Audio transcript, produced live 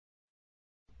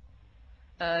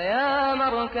يا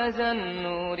مركز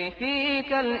النور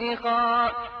فيك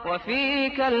الإخاء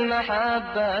وفيك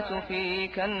المحبة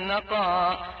فيك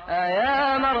النقاء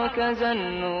يا مركز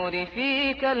النور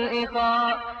فيك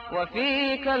الإخاء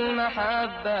وفيك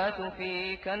المحبة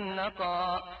فيك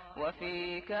النقاء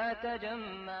وفيك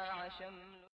تجمع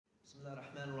شمل. بسم الله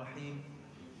الرحمن الرحيم.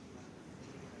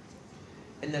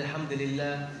 إن الحمد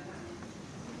لله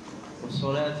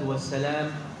والصلاة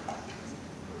والسلام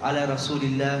على رسول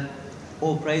الله.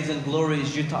 All praise and glory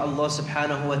is due to Allah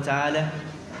subhanahu wa ta'ala.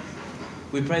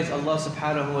 We praise Allah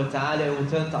subhanahu wa ta'ala and we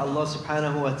turn to Allah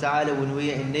subhanahu wa ta'ala when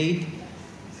we are in need.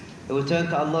 And we turn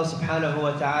to Allah subhanahu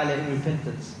wa ta'ala in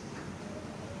repentance.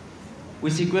 We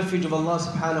seek refuge of Allah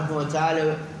subhanahu wa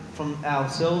ta'ala from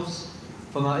ourselves,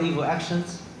 from our evil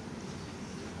actions.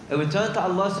 And we turn to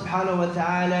Allah subhanahu wa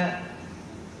ta'ala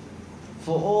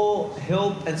for all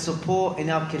help and support in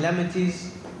our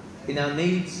calamities, in our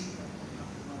needs,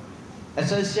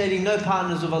 associating no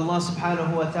partners with Allah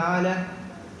subhanahu wa ta'ala.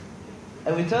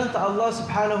 And we turn to Allah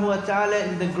subhanahu wa ta'ala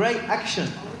in the great action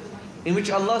in which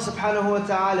Allah subhanahu wa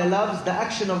ta'ala loves, the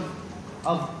action of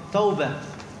tawbah,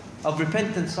 of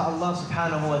repentance to Allah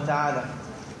subhanahu wa ta'ala.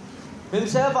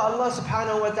 Whomsoever Allah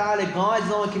subhanahu wa ta'ala guides,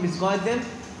 no one can misguide them.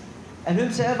 And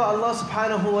whomsoever Allah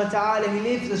subhanahu wa ta'ala He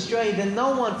leads astray, then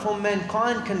no one from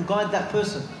mankind can guide that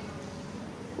person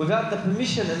without the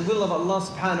permission and will of Allah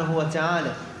subhanahu wa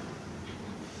ta'ala.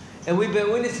 And we bear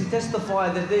witness and testify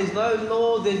that there is no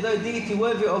Lord, there is no deity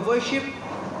worthy of worship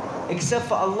except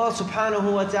for Allah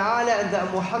subhanahu wa ta'ala, and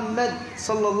that Muhammad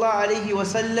sallallahu alayhi wa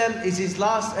sallam is His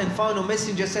last and final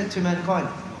messenger sent to mankind.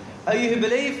 O you who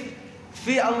believe,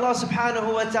 fear Allah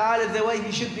subhanahu wa ta'ala the way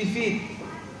He should be feared.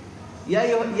 Ya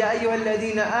ayyuha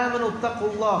alladhina amanu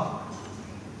attaqullah.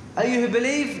 O you who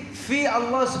believe, fear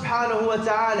Allah subhanahu wa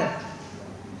ta'ala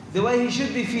the way He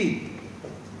should be feared.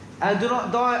 And do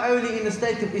not die only in a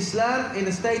state of Islam, in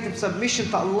a state of submission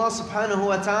to Allah subhanahu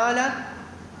wa ta'ala,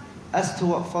 as to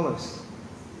what follows.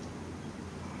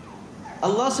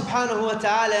 Allah subhanahu wa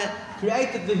ta'ala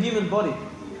created the human body.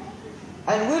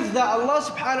 And with that, Allah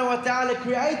subhanahu wa ta'ala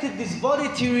created this body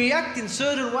to react in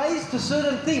certain ways to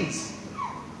certain things.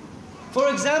 For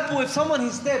example, if someone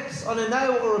steps on a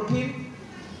nail or a pin,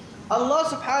 Allah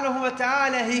subhanahu wa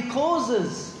ta'ala, He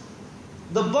causes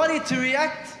the body to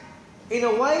react in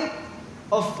a way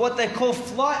of what they call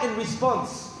flight and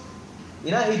response.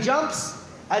 You know, he jumps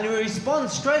and he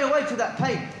responds straight away to that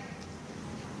pain.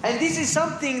 And this is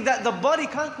something that the body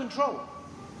can't control.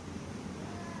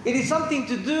 It is something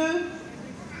to do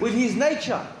with his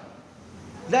nature,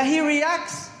 that he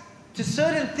reacts to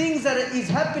certain things that is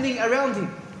happening around him.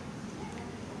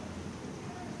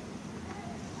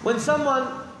 When someone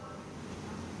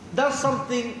does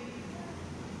something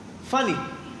funny,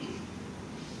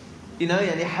 you know,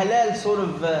 yani halal sort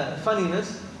of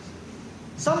funniness,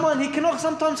 he cannot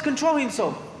sometimes control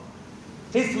himself.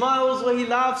 He smiles or he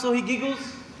laughs or he giggles.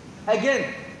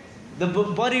 Again, the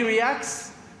body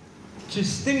reacts to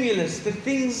stimulus, to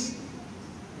things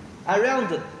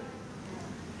around it.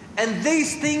 And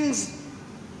these things,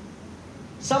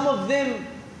 some of them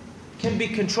can be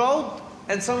controlled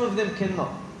and some of them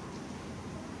cannot.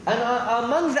 And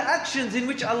among the actions in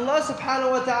which Allah subhanahu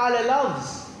wa ta'ala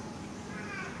loves,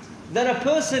 that a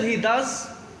person he does,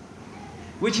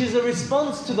 which is a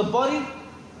response to the body,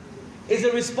 is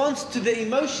a response to the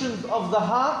emotions of the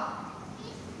heart,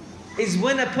 is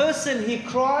when a person he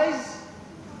cries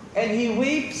and he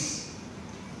weeps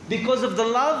because of the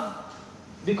love,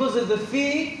 because of the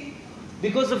fear,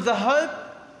 because of the hope,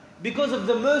 because of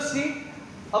the mercy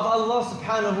of Allah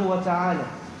subhanahu wa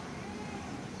ta'ala.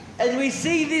 And we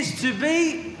see this to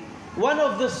be one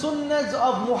of the sunnahs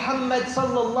of Muhammad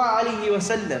sallallahu alayhi wa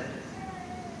sallam,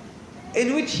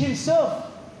 in which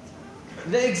himself,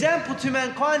 the example to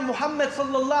mankind, Muhammad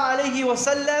sallallahu alayhi wa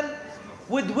sallam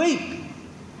would weep.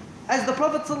 As the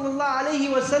Prophet sallallahu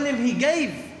alayhi wa sallam, he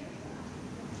gave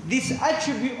this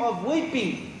attribute of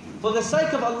weeping for the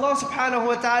sake of Allah subhanahu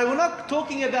wa ta'ala. We're not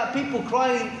talking about people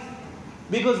crying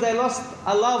because they lost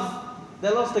a love, they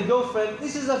lost a girlfriend.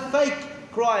 This is a fake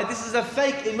cry, this is a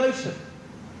fake emotion.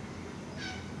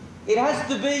 It has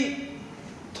to be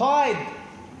tied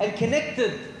and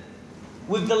connected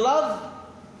with the love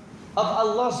of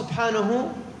Allah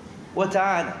subhanahu wa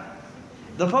ta'ala.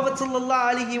 The Prophet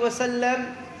sallallahu alayhi wa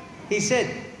sallam, he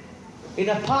said in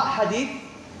a part hadith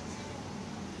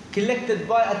collected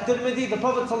by At-Tirmidhi, the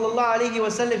Prophet sallallahu alayhi wa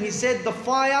sallam, he said, the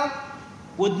fire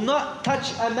would not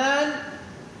touch a man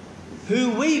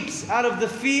who weeps out of the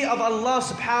fear of Allah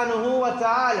subhanahu wa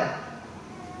ta'ala.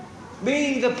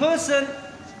 Meaning the person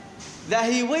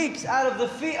that he weeps out of the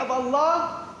fear of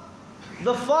Allah,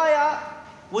 the fire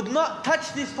would not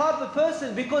touch this type of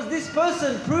person, because this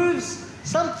person proves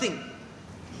something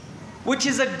which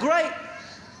is a great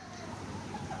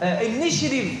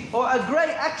initiative or a great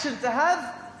action to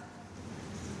have,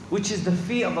 which is the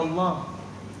fear of Allah.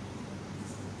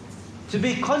 To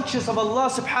be conscious of Allah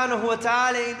subhanahu wa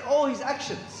ta'ala in all his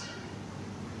actions,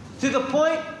 to the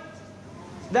point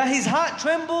that his heart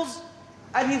trembles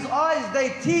and his eyes, they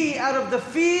tear out of the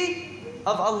fear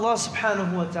of Allah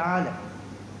subhanahu wa ta'ala.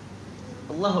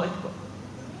 Allahu Akbar.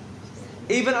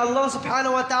 Even Allah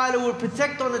subhanahu wa ta'ala will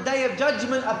protect on the day of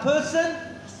judgment a person,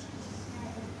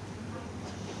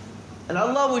 and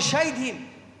Allah will shade him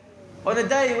on a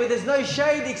day where there's no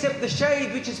shade except the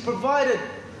shade which is provided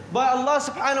by Allah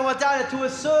subhanahu wa ta'ala to a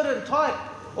certain type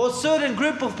or certain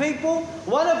group of people.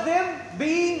 One of them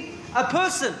being a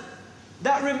person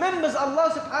that remembers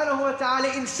Allah subhanahu wa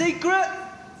ta'ala in secret,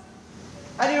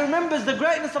 and he remembers the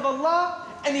greatness of Allah,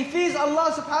 and he fears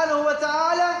Allah subhanahu wa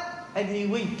ta'ala, and he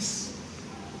weeps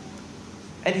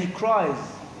and he cries.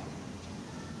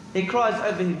 He cries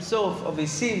over himself, of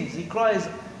his sins. He cries,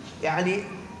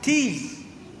 tears.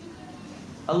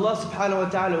 Allah subhanahu wa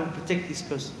ta'ala will protect this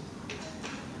person.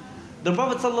 The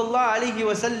Prophet sallallahu alaihi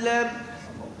wasallam,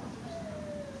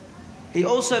 he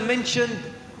also mentioned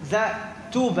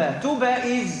that Tuba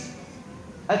is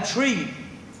a tree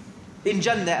in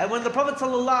Jannah. And when the Prophet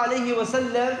sallallahu alaihi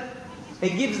wasallam, he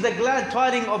gives the glad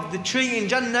tidings of the tree in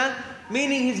Jannah,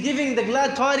 meaning he's giving the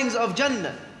glad tidings of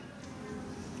Jannah.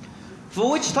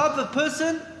 For which type of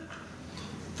person?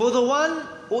 For the one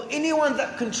or anyone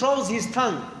that controls his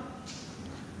tongue,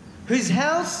 whose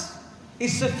house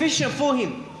is sufficient for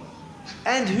him,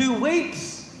 and who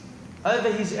weeps over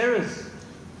his errors,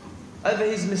 over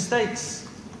his mistakes.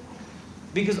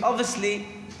 Because obviously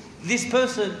this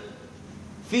person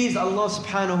fears Allah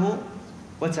subhanahu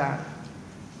wa ta'ala.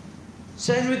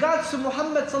 So in regards to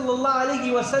Muhammad sallallahu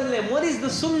alayhi wa sallam, what is the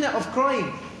sunnah of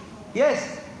crying?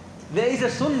 Yes, there is a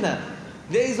sunnah.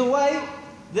 There is a way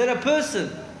that a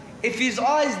person, if his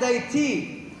eyes they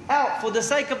tear out for the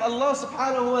sake of Allah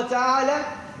subhanahu wa ta'ala,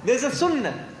 there's a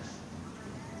sunnah.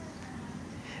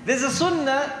 There's a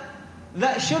sunnah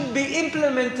that should be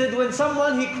implemented when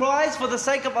someone he cries for the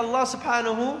sake of Allah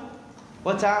subhanahu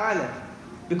wa ta'ala.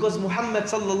 Because Muhammad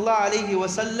sallallahu alayhi wa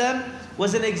sallam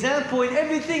was an example in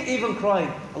everything, even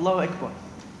crying. Allahu Akbar.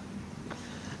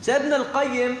 So Ibn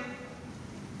al-Qayyim,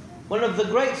 one of the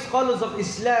great scholars of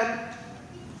Islam,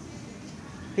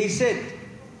 he said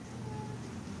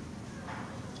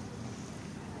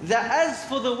that as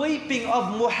for the weeping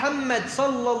of Muhammad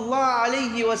sallallahu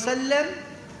alayhi wa sallam,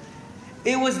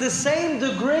 it was the same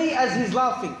degree as his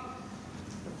laughing.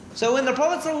 So when the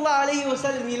Prophet sallallahu alayhi wa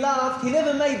sallam, he laughed, he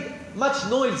never made much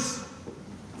noise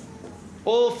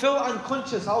or felt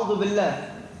unconscious, a'udhu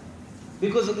billah,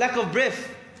 because of lack of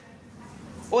breath.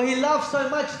 Or he laughed so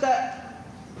much that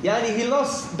he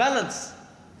lost balance.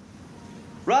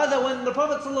 Rather, when the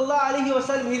Prophet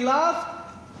ﷺ he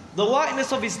laughed, the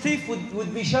whiteness of his teeth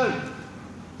would be shown.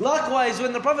 Likewise,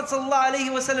 when the Prophet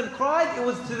ﷺ cried, it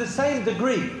was to the same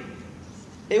degree.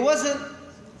 It wasn't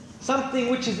something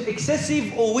which is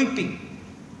excessive or weeping.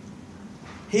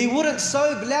 He wouldn't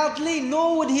sob loudly,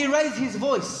 nor would he raise his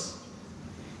voice,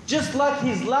 just like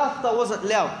his laughter wasn't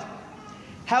loud.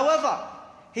 However,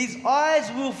 his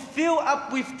eyes will fill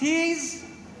up with tears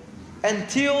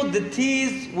until the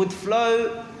tears would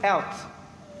flow out.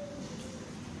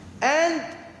 And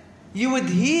you would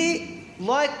hear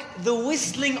like the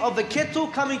whistling of a kettle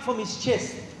coming from his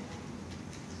chest.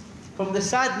 From the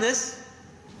sadness,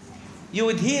 you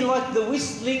would hear like the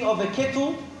whistling of a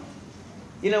kettle.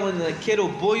 You know when the kettle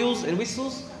boils and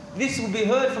whistles? This will be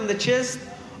heard from the chest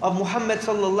of Muhammad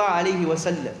sallallahu alayhi wa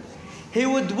sallam. He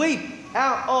would weep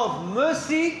out of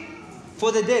mercy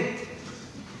for the dead,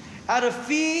 out of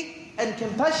fear and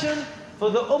compassion for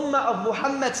the ummah of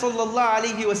Muhammad sallallahu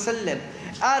alayhi wa sallam,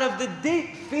 out of the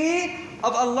deep fear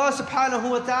of Allah subhanahu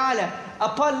wa ta'ala,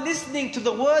 upon listening to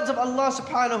the words of Allah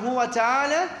subhanahu wa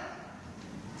ta'ala.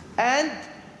 And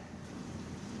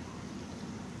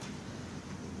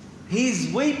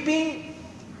his weeping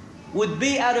would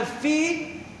be out of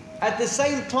fear. At the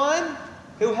same time,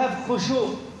 he'll have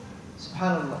khushu',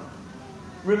 subhanallah,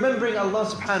 remembering Allah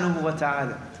subhanahu wa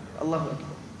ta'ala. Allahu Akbar.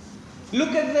 Look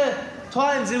at the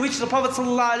times in which the Prophet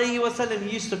sallallahu alayhi wa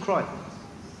sallam used to cry.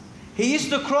 He used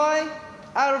to cry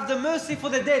out of the mercy for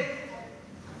the dead,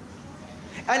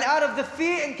 and out of the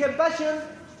fear and compassion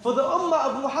for the ummah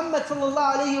of Muhammad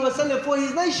sallallahu alayhi wa sallam, for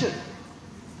his nation.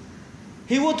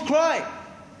 He would cry.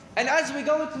 And as we're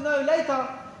going to know later,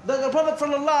 that the Prophet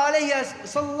sallallahu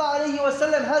alayhi wa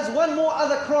sallam has one more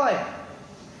other cry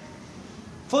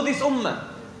for this ummah.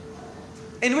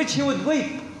 in which he would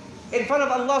weep in front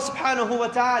of Allah subhanahu wa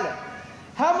ta'ala.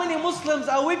 How many Muslims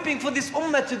are weeping for this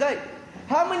ummah today?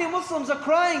 How many Muslims are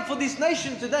crying for this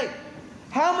nation today?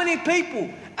 How many people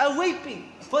are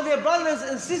weeping for their brothers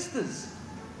and sisters?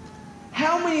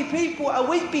 How many people are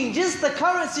weeping just the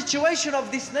current situation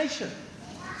of this nation?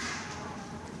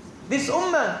 This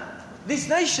ummah, this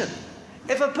nation.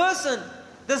 If a person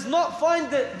does not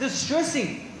find it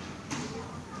distressing,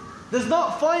 does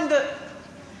not find it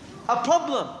a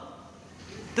problem,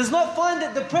 does not find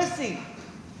it depressing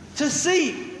to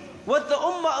see what the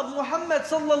ummah of Muhammad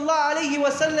sallallahu alayhi wa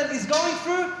sallam is going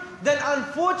through, then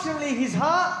unfortunately his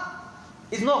heart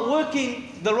is not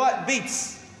working the right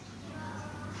beats.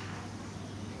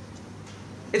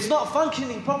 It's not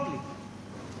functioning properly.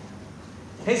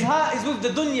 His heart is with the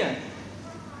dunya.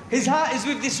 His heart is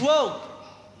with this world.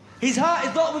 His heart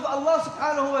is not with Allah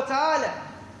subhanahu wa ta'ala.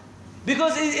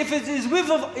 Because if it is with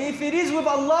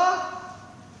Allah,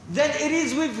 then it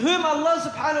is with whom Allah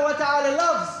subhanahu wa ta'ala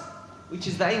loves, which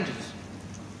is the angels.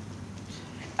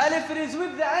 And if it is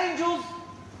with the angels,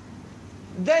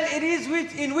 then it is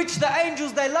in which the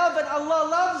angels they love and Allah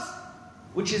loves,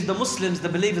 which is the Muslims, the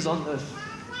believers on earth.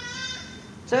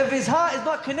 So if his heart is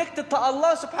not connected to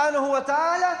Allah subhanahu wa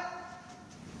ta'ala,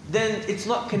 then it's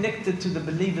not connected to the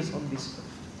believers on this earth,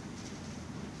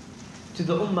 to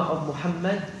the ummah of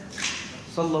Muhammad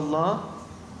sallallahu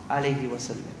alayhi wa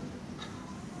sallam.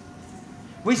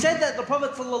 We said that the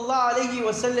Prophet sallallahu alayhi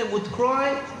wa sallam would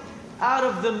cry out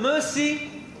of the mercy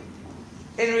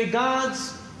in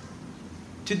regards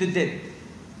to the dead.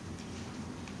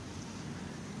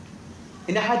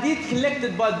 In a hadith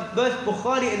collected by both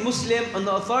Bukhari and Muslim on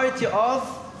the authority of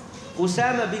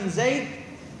Usama bin Zayd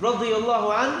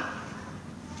radiyallahu an,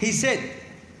 he said,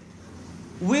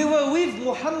 we were with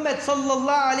Muhammad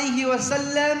sallallahu alayhi wa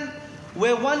sallam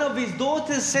where one of his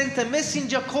daughters sent a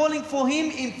messenger calling for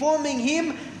him, informing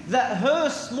him that her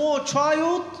small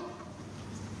child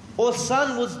or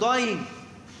son was dying.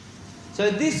 So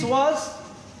this was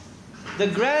the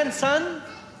grandson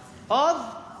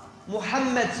of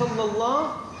Muhammad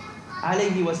sallallahu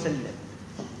alayhi wa sallam,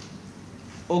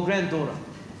 or granddaughter,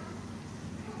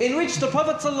 in which the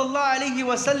Prophet sallallahu alayhi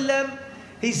wa sallam,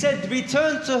 he said,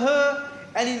 return to her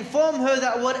and inform her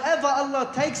that whatever Allah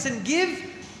takes and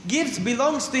gives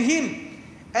belongs to Him,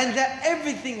 and that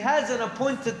everything has an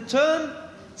appointed term,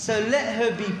 so let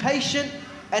her be patient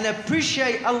and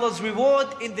appreciate Allah's reward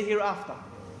in the hereafter.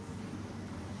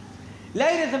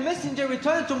 Later the messenger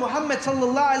returned to Muhammad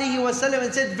sallallahu alayhi wa sallam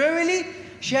and said, verily,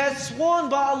 she has sworn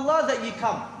by Allah that you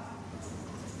come.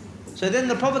 So then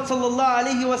the Prophet sallallahu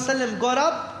alayhi wa sallam got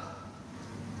up,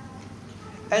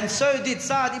 and so did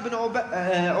Sa'd ibn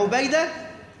Ubaidah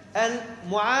and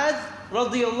Mu'adh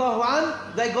radiyallahu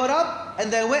an. They got up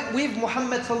and they went with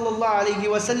Muhammad sallallahu alayhi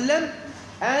wa sallam,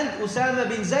 and Usama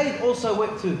bin Zayd also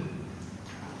went too.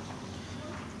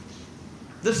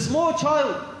 The small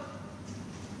child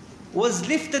was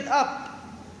lifted up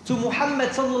to Muhammad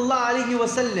sallallahu alayhi wa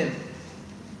sallam.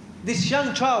 This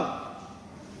young child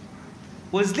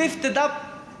was lifted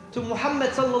up to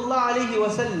Muhammad sallallahu alayhi wa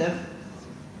sallam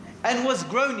and was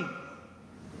groaning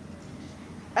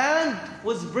and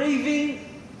was breathing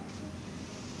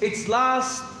its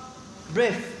last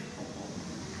breath.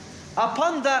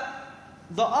 Upon that,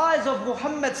 the eyes of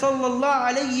Muhammad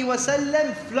sallallahu alayhi wa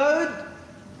sallam flowed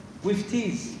with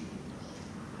tears.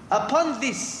 Upon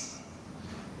this,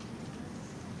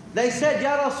 they said,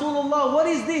 Ya Rasulullah, what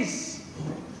is this?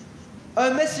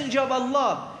 O Messenger of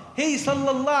Allah, he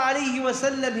sallallahu alayhi wa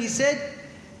sallam, he said,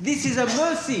 this is a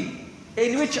mercy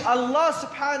in which Allah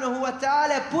subhanahu wa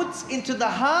ta'ala puts into the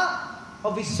heart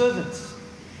of His servants.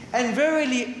 And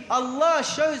verily, Allah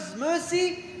shows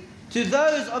mercy to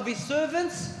those of His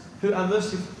servants who are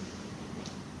merciful.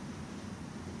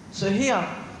 So here,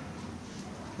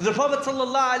 the Prophet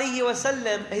sallallahu alayhi wa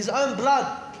sallam, his own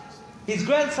blood, his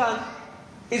grandson,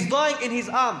 is dying in his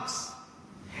arms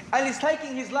and is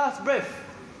taking his last breath.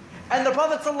 And the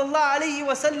Prophet sallallahu alayhi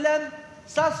wa sallam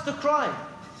starts to cry.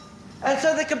 And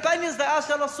so the companions, they asked,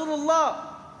 Ya Rasulullah,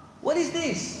 what is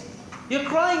this? You're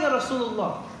crying, Ya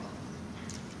Rasulullah.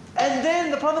 And then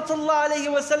the Prophet sallallahu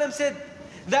alayhi wa sallam said,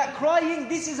 that crying,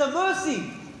 this is a mercy.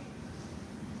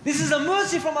 This is a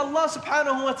mercy from Allah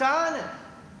subhanahu wa ta'ala.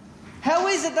 How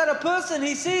is it that a person,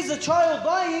 he sees a child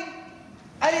dying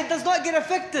and it does not get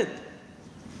affected?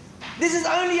 This is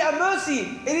only a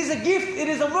mercy. It is a gift. It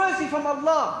is a mercy from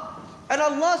Allah. And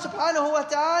Allah subhanahu wa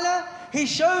ta'ala, He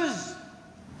shows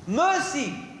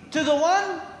mercy to the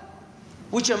one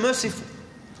which are merciful,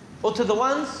 or to the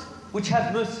ones which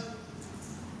have mercy.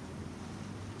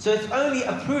 So it's only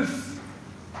a proof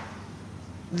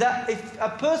that if a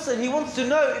person, he wants to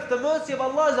know if the mercy of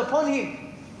Allah is upon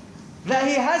him, that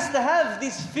he has to have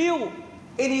this feel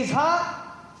in his heart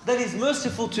that is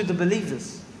merciful to the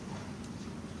believers.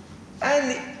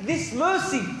 And this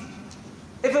mercy,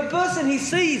 if a person, he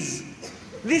sees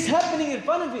this happening in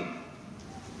front of him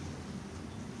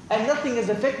and nothing is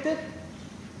affected,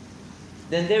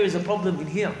 then there is a problem in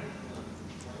here.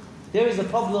 There is a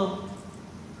problem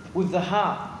with the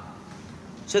heart.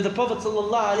 So the Prophet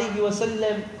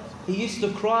ﷺ, he used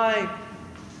to cry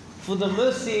for the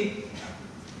mercy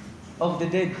of the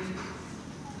dead,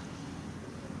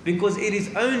 because it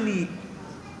is only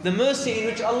the mercy in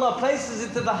which Allah places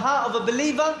into the heart of a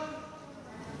believer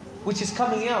which is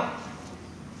coming out.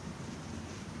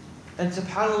 And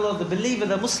subhanAllah, the believer,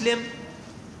 the Muslim,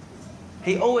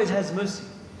 he always has mercy.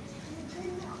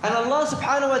 And Allah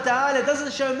subhanahu wa ta'ala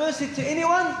doesn't show mercy to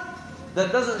anyone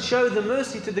that doesn't show the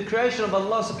mercy to the creation of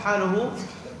Allah subhanahu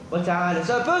wa ta'ala.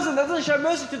 So a person that doesn't show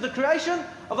mercy to the creation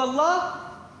of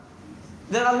Allah,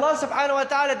 then Allah subhanahu wa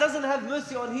ta'ala doesn't have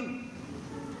mercy on him.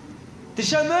 To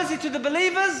show mercy to the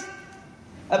believers,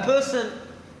 a person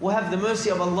will have the mercy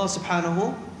of Allah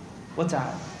subhanahu wa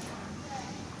ta'ala.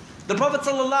 The Prophet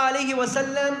sallallahu alaihi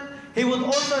wasallam, he would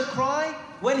also cry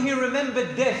when he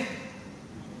remembered death.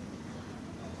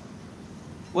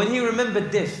 When he remembered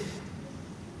death.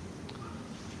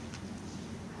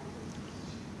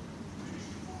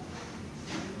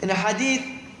 In a hadith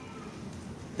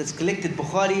that's collected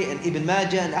Bukhari and Ibn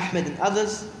Majah and Ahmed and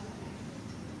others,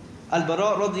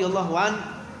 Al-Bara radiyallahu an,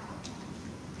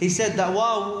 he said that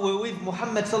while we were with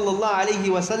Muhammad sallallahu alayhi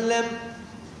wasallam,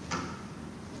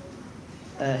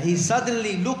 he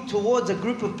suddenly looked towards a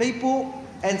group of people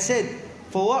and said,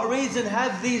 "For what reason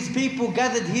have these people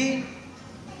gathered here?"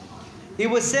 It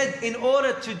was said, in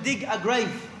order to dig a grave,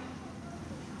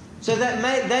 so that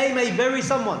they may bury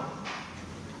someone.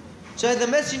 So the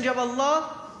Messenger of Allah,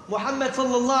 Muhammad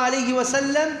sallallahu alayhi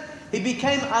wasallam, he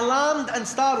became alarmed and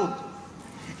startled.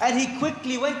 And he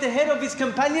quickly went ahead of his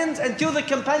companions until the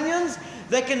companions,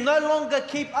 they can no longer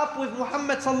keep up with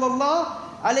Muhammad sallallahu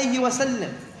alayhi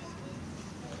wasallam.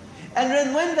 And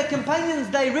then when the companions,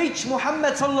 they reached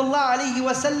Muhammad sallallahu alayhi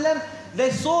wasallam,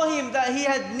 they saw him that he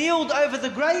had kneeled over the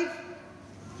grave,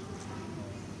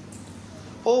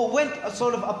 or went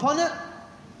sort of upon it.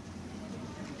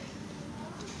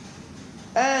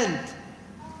 And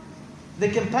the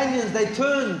companions, they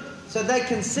turned so they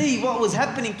can see what was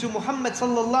happening to Muhammad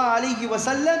sallallahu alayhi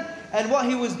wasallam and what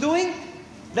he was doing.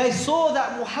 They saw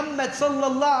that Muhammad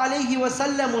sallallahu alayhi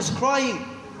wasallam was crying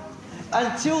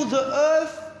until the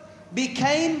earth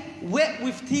became wet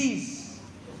with tears.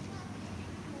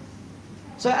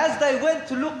 So as they went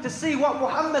to look to see what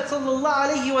Muhammad sallallahu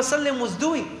alayhi wasallam was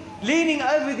doing, leaning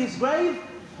over this grave,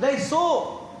 they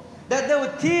saw that there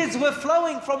were tears were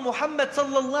flowing from Muhammad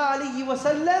sallallahu alayhi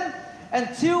wasallam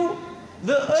until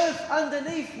the earth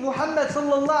underneath Muhammad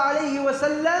sallallahu alayhi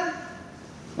wasallam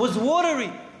was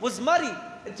watery, was muddy,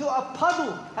 until a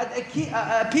puddle had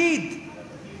appeared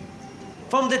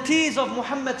from the tears of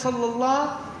Muhammad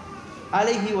sallallahu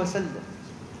alayhi wasallam.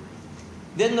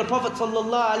 Then the Prophet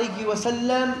sallallahu alayhi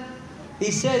wasallam, he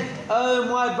said, "Oh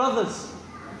my brothers,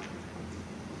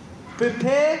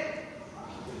 prepare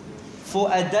for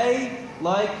a day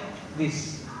like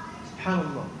this."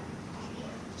 SubhanAllah.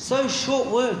 So short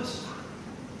words.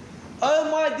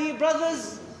 Oh my dear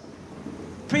brothers,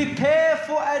 prepare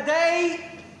for a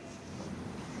day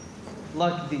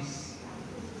like this.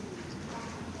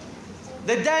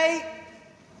 The day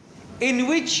in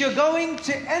which you're going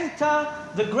to enter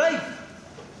the grave.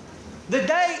 The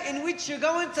day in which you're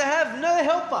going to have no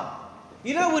helper.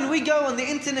 You know, when we go on the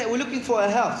internet, we're looking for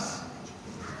a house.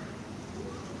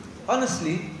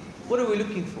 Honestly, what are we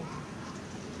looking for?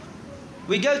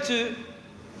 We go to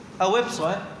a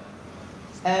website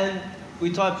and we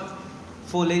type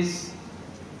for lease,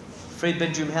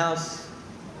 3-bedroom house,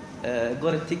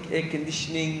 got to tick air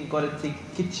conditioning, got to tick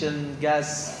kitchen,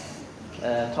 gas,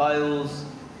 tiles.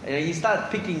 You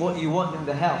start picking what you want in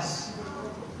the house.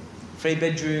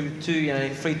 3-bedroom,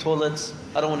 3 toilets.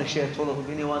 I don't want to share a toilet with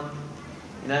anyone.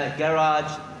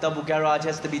 Garage, double garage,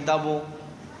 has to be double.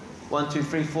 1, 2,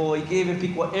 3, 4. You can even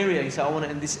pick what area. You say, I want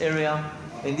it in this area,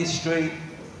 in this street.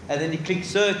 And then you click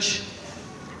search.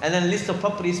 And then a list of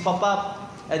properties pop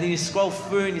up. And then you scroll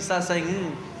through and you start saying,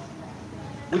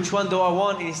 which one do I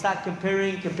want? And you start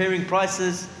comparing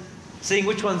prices. Seeing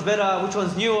which one's better, which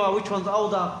one's newer, which one's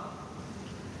older.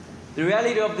 The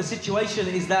reality of the situation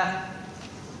is that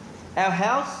our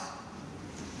house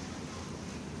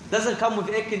doesn't come with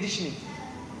air conditioning.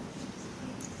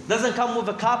 Doesn't come with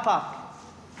a car park,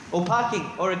 or parking,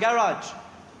 or a garage,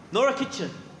 nor a kitchen,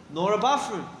 nor a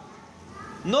bathroom.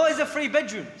 nor is it 3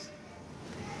 bedrooms.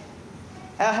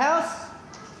 Our house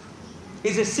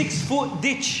is a 6-foot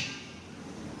ditch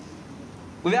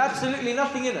with absolutely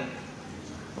nothing in it.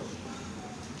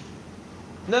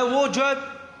 No wardrobe,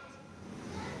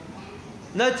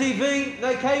 no TV,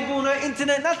 no cable, no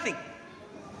internet, nothing.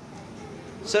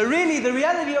 So really the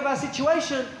reality of our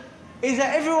situation is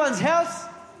that everyone's house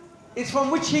is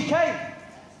from which he came,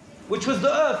 which was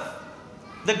the earth,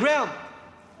 the ground.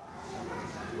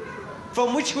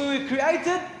 From which we were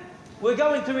created, we're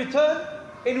going to return,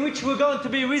 in which we're going to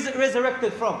be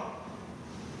resurrected from.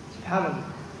 SubhanAllah.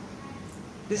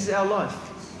 This is our life.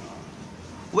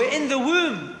 We're in the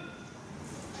womb.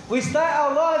 We start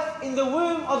our life in the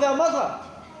womb of our mother.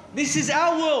 This is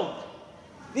our world.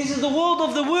 This is the world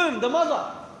of the womb, the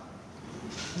mother.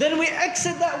 Then we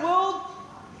exit that world,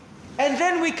 and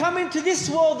then we come into this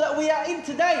world that we are in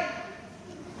today.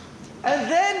 And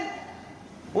then,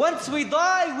 once we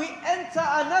die, we enter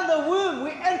another womb.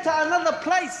 We enter another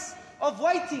place of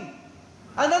waiting.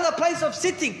 Another place of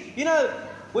sitting. You know,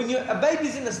 when a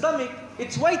baby's in the stomach,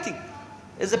 it's waiting.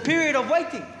 There's a period of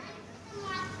waiting.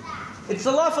 It's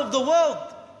the life of the world,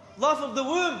 life of the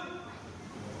womb.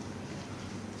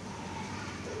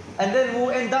 And then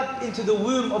we'll end up into the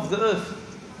womb of the earth,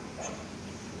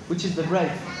 which is the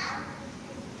grave,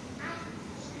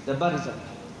 the barzakh,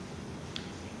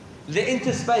 the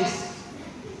interspace,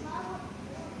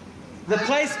 the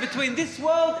place between this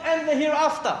world and the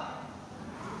hereafter.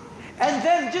 And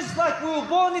then, just like we were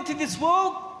born into this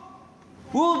world,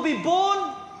 we will be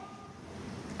born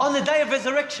on the day of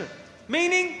resurrection.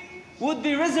 Meaning, we would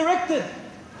be resurrected.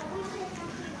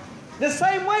 The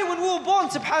same way when we were born,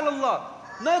 subhanAllah.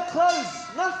 No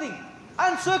clothes, nothing.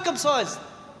 Uncircumcised.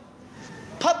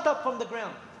 Popped up from the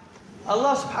ground.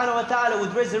 Allah subhanahu wa ta'ala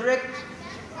would resurrect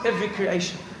every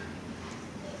creation.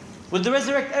 Would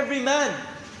resurrect every man,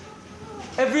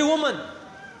 every woman,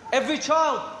 every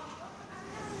child.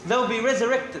 They'll be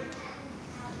resurrected.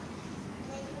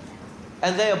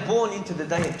 And they are born into the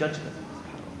day of judgment.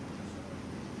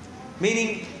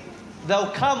 Meaning,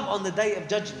 they'll come on the day of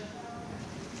judgment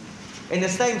in the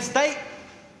same state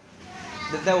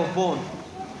that they were born.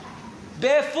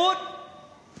 Barefoot,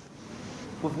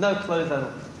 with no clothes at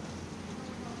all.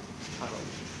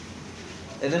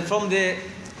 And then from there,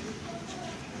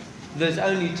 there's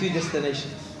only 2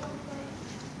 destinations.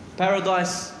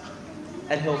 Paradise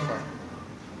and hellfire.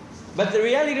 But the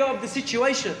reality of the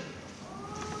situation,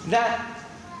 that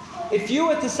if you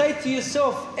were to say to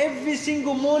yourself, every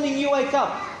single morning you wake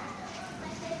up,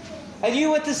 and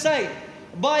you were to say,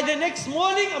 by the next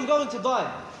morning I'm going to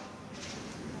die.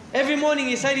 Every morning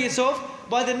you say to yourself,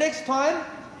 by the next time,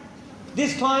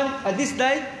 this time, at this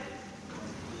day,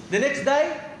 the next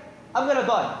day, I'm going to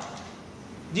die.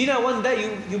 Do you know one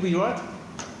day you'll be right?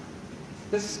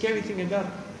 That's the scary thing about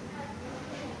it.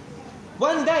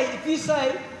 One day, if you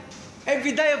say,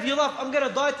 every day of your life, I'm going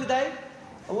to die today,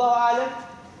 Allahu A'lam,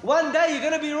 one day you're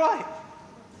going to be right.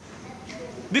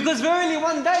 Because verily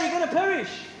one day you're going to perish.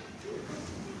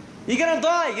 You're going to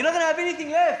die. You're not going to have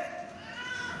anything left.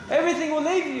 Everything will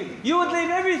leave you. You would leave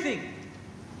everything.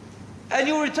 And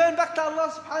you will return back to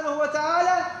Allah subhanahu wa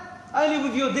ta'ala only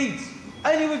with your deeds,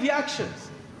 only with your actions.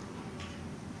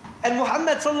 And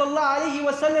Muhammad sallallahu alayhi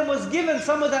wa sallam was given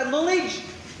some of that knowledge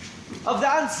of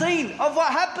the unseen, of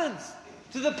what happens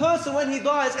to the person when he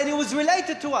dies, and it was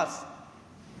related to us.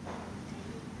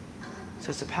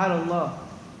 So subhanallah,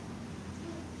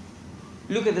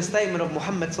 look at the statement of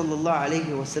Muhammad sallallahu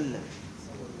alayhi wa sallam.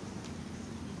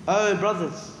 Oh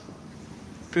brothers,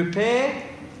 prepare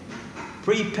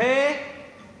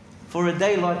for a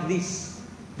day like this.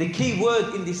 The key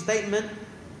word in this statement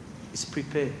is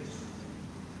prepare.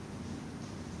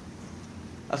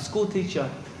 A school teacher,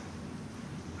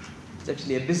 it's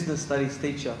actually a business studies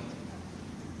teacher,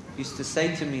 used to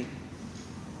say to me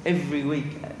every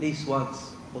week, at least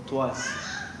once or twice,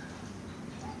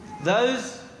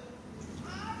 those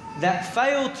that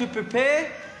fail to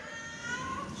prepare,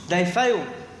 they fail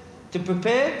to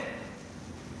prepare,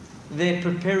 they're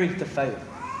preparing to fail.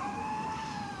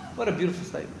 What a beautiful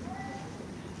statement.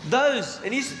 Those,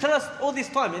 and he used to tell us all this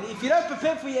time, and if you don't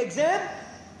prepare for your exam,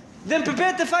 then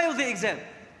prepare to fail the exam.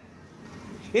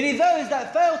 And if those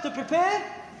that fail to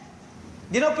prepare,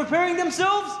 they're not preparing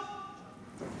themselves,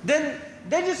 then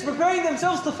they're just preparing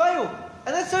themselves to fail.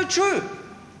 And that's so true.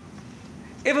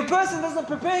 If a person doesn't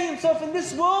prepare himself in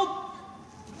this world,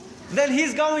 then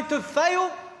he's going to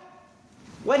fail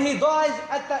when he dies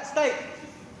at that state.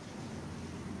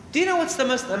 Do you know what's the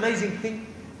most amazing thing?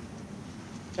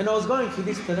 And I was going through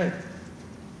this today.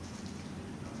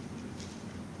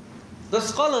 The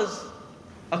scholars,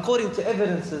 according to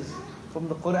evidences, from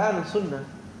the Quran and Sunnah,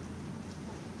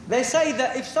 they say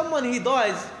that if someone he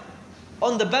dies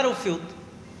on the battlefield,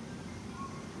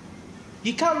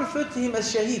 you can't refer to him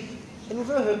as shaheed. And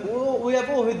we have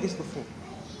all heard this before.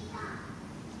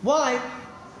 Why?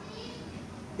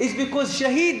 It's because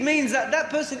shaheed means that that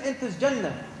person enters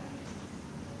Jannah.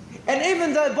 And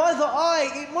even though by the eye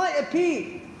it might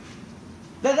appear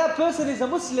that that person is a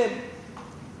Muslim,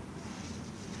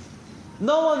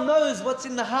 no one knows what's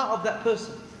in the heart of that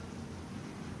person.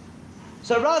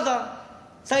 So rather,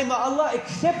 say, may Allah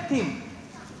accept him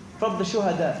from the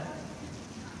shuhada.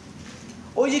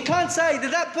 Or you can't say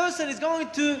that that person is going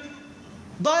to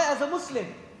die as a Muslim.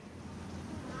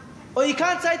 Or you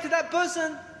can't say to that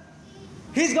person,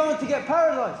 he's going to get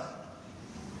paralyzed.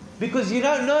 Because you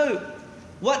don't know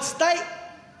what state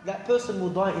that person will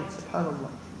die in,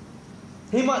 subhanAllah.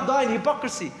 He might die in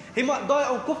hypocrisy. He might die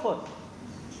on kufr.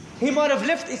 He might have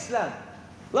left Islam.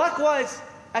 Likewise,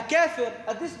 a kafir,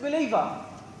 a disbeliever,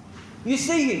 you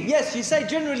see him, yes, you say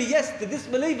generally yes, the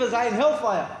disbelievers are in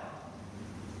hellfire.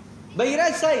 But you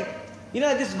don't say, you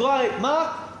know, this guy,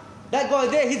 Mark, that guy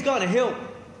there, he's going to hell.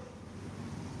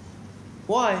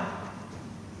 Why?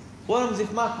 What happens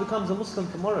if Mark becomes a Muslim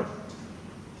tomorrow?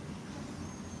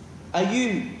 Are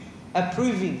you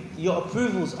approving your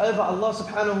approvals over Allah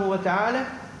subhanahu wa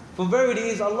ta'ala? For verily it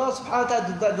is Allah subhanahu wa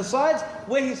ta'ala that decides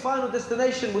where his final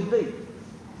destination would be.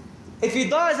 If he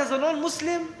dies as a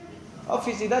non-Muslim,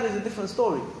 obviously that is a different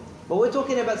story. But we're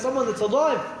talking about someone that's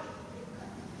alive.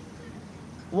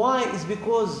 Why? It's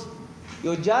because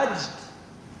you're judged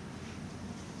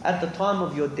at the time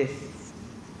of your death.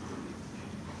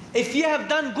 If you have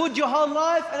done good your whole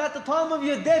life and at the time of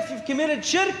your death you've committed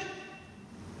shirk,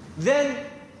 then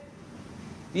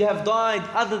you have died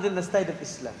other than the state of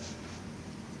Islam.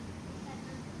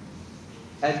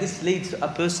 And this leads a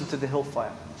person to the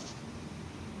hellfire,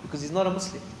 because he's not a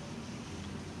Muslim.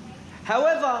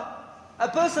 However, a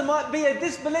person might be a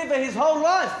disbeliever his whole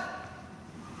life,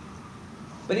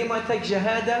 but he might take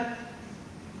shahada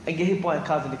and get hit by a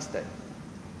car the next day.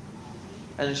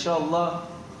 And inshallah,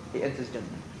 he enters Jannah.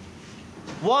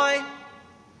 Why?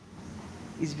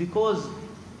 It's because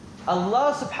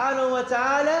Allah subhanahu wa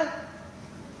ta'ala,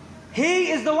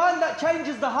 He is the one that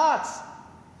changes the hearts,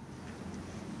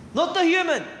 not the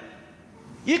human.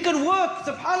 You can work,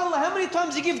 subhanAllah, how many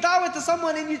times you give da'wah to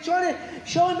someone and you try to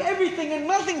show him everything and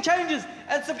nothing changes.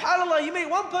 And subhanAllah, you meet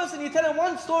one person, you tell him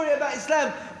one story about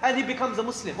Islam and he becomes a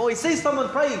Muslim. Or he sees someone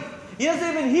praying. He doesn't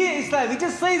even hear Islam. He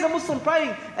just sees a Muslim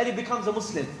praying and he becomes a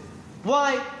Muslim.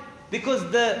 Why? Because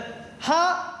the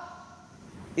heart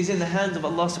is in the hands of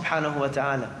Allah subhanahu wa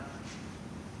ta'ala.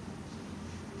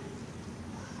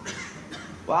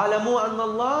 وَعَلَمُوا أَنَّ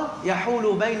اللَّهَ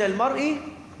يَحُولُ بَيْنَ الْمَرْءِ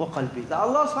وَقَلْبِهِ. That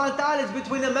Allah subhanahu wa ta'ala is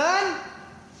between a man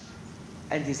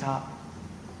and his heart.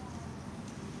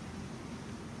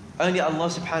 Only Allah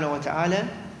subhanahu wa ta'ala,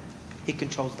 He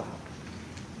controls the heart.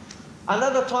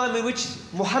 Another time in which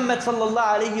Muhammad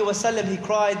sallallahu alayhi wa sallam, he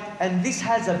cried, and this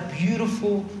has a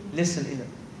beautiful lesson in it.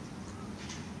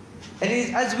 And it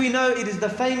is, as we know, it is the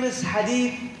famous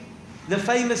hadith, the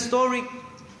famous story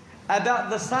about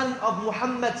the son of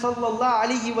Muhammad sallallahu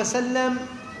alayhi wa sallam,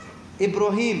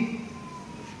 Ibrahim,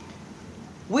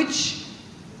 which,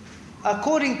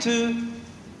 according to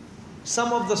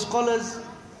some of the scholars,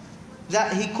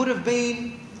 that he could have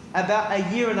been about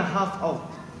 1.5 years old.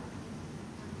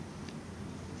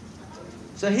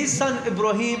 So his son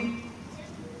Ibrahim,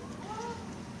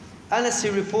 Anas, he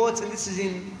reports, and this is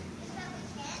in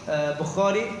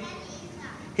Bukhari,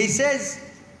 he says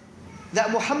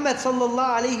that Muhammad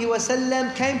sallallahu alayhi wa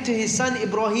sallam came to his son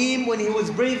Ibrahim when he was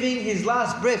breathing his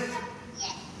last breath.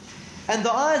 And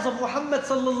the eyes of Muhammad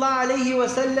sallallahu alayhi wa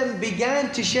sallam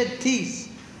began to shed tears.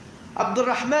 Abdul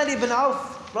Rahman ibn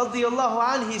Auf radiyallahu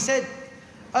anhu, he said,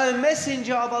 "O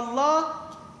Messenger of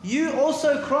Allah, you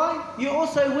also cry? You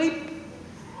also weep?"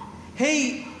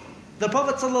 The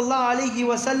Prophet sallallahu alayhi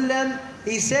wa sallam,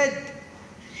 he said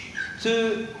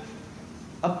to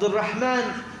Abdul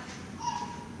Rahman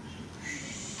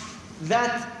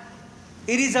that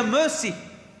it is a mercy.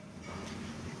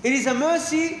 It is a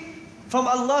mercy from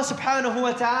Allah subhanahu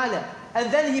wa ta'ala.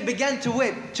 And then he began to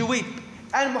weep.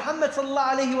 And Muhammad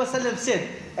sallallahu alayhi wa sallam said,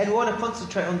 and we want to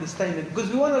concentrate on this statement because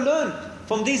we want to learn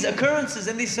from these occurrences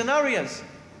and these scenarios.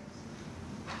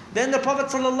 Then the Prophet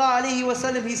sallallahu alayhi wa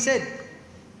sallam, he said,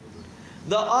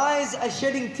 the eyes are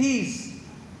shedding tears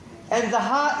and the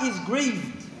heart is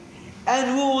grieved,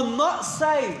 and we will not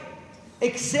say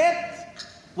except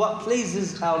what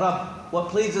pleases our Rabb, what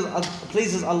pleases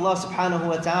Allah subhanahu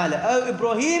wa ta'ala. O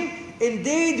Ibrahim,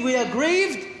 indeed we are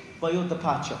grieved by your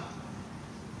departure.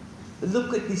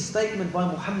 Look at this statement by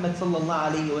Muhammad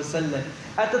sallallahu alayhi wa sallam.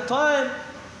 At the time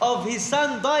of his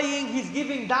son dying, he's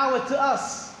giving da'wah to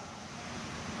us.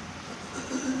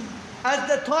 At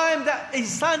the time that his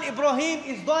son Ibrahim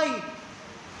is dying,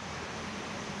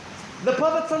 the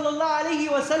Prophet sallallahu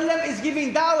alayhi wa sallam is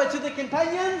giving da'wah to the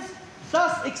companions,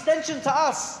 thus extension to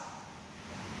us.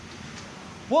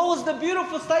 What was the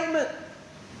beautiful statement?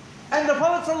 And the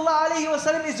Prophet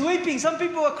ﷺ is weeping. Some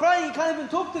people are crying, he can't even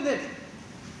talk to them.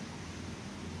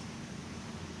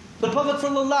 The Prophet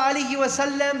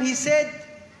ﷺ, he said,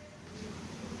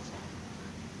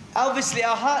 obviously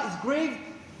our heart is grieved,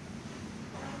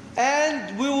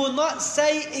 and we will not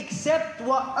say except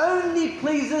what only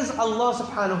pleases Allah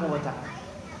subhanahu wa ta'ala.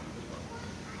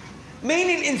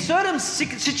 Meaning in certain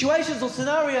situations or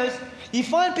scenarios, you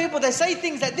find people, they say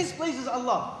things that displeases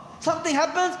Allah. Something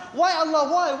happens, why Allah,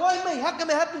 why? Why me? How come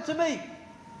it happened to me?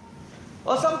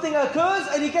 Or something occurs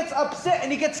and he gets upset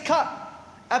and he gets cut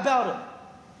about it.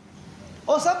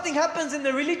 Or something happens in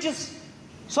the religious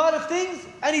side of things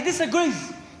and he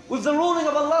disagrees with the ruling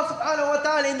of Allah subhanahu wa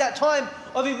ta'ala in that time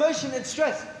of emotion and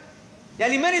stress.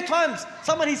 Yani many times,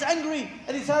 someone is angry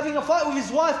and he's having a fight with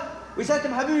his wife. We say to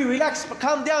him, Habibi, relax,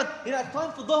 calm down. You know, it's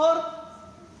time for dhuhr.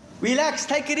 Relax,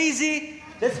 take it easy.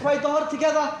 Let's pray dhuhr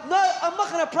together. No, I'm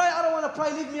not going to pray. I don't want to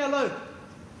pray. Leave me alone.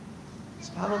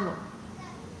 SubhanAllah.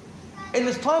 In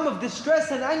this time of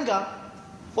distress and anger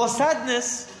or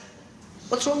sadness,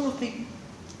 what's wrong with people?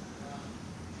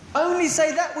 Only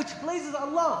say that which pleases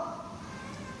Allah.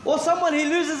 Or someone who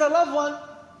loses a loved one,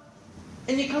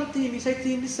 and you come to him, you say to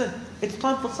him, listen, it's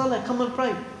time for salah, come and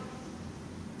pray.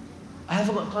 I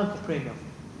haven't got time for prayer now.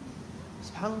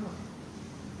 SubhanAllah.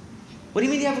 What do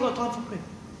you mean you haven't got time for prayer?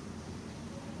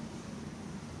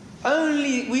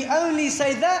 We only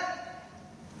say that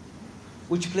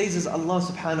which pleases Allah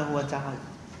subhanahu wa ta'ala.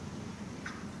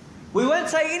 We won't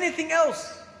say anything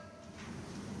else.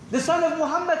 The son of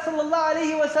Muhammad sallallahu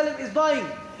alayhi wa sallam is dying.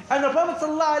 And the Prophet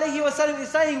sallallahu alayhi wa sallam is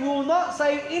saying, we will not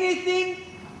say anything,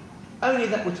 only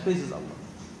that which pleases Allah.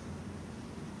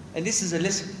 And this is a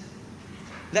lesson.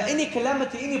 That any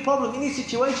calamity, any problem, any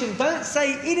situation, don't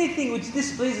say anything which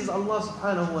displeases Allah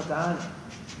subhanahu wa ta'ala.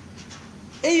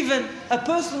 Even a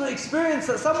personal experience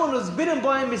that someone was bitten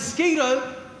by a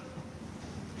mosquito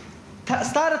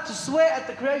started to swear at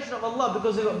the creation of Allah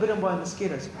because they got bitten by a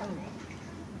mosquito.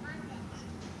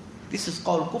 This is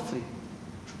qawl kufri.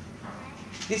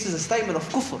 This is a statement of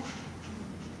kufr.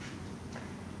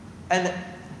 And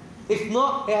if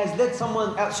not, it has led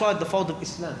someone outside the fold of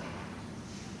Islam.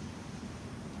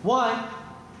 Why?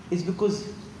 It's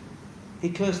because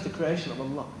he cursed the creation of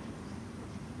Allah.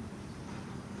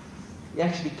 He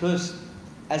actually cursed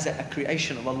as a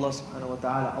creation of Allah subhanahu wa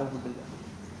ta'ala. A'udhu billah.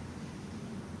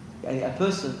 Yani a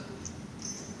person,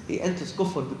 he enters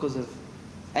kufr because of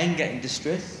anger and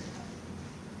distress.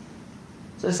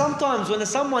 So sometimes when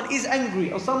someone is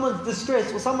angry, or someone's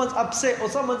distressed, or someone's upset, or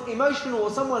someone's emotional, or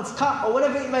someone's cut, or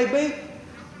whatever it may be,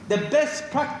 the best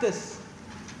practice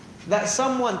that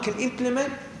someone can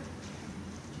implement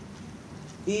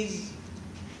is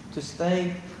to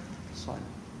stay silent.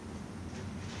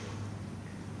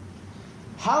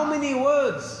 How many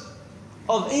words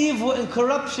of evil and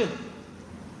corruption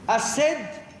are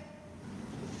said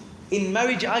in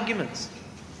marriage arguments?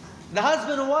 The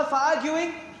husband and wife are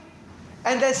arguing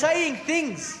and they're saying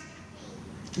things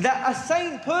that a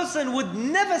sane person would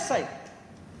never say.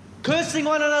 Cursing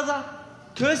one another,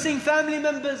 cursing family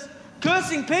members,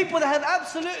 cursing people that have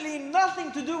absolutely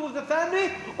nothing to do with the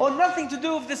family or nothing to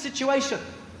do with the situation.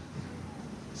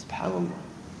 SubhanAllah.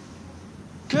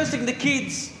 Cursing the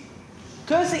kids,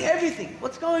 cursing everything.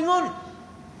 What's going on?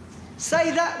 Say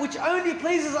that which only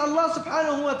pleases Allah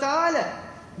subhanahu wa ta'ala.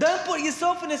 Don't put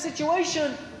yourself in a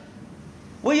situation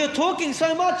where you're talking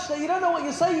so much that you don't know what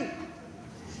you're saying.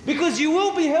 Because you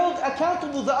will be held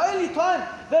accountable. The only time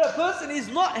that a person is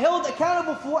not held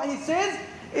accountable for what he says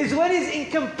is when he's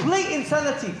in complete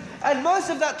insanity. And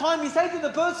most of that time you say to the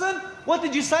person, what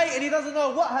did you say? And he doesn't know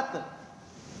what happened.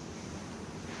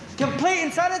 Complete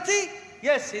insanity?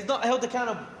 Yes, he's not held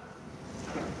accountable.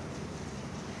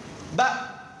 But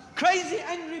crazy,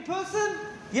 angry person?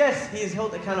 Yes, he is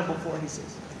held accountable for what he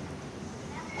says.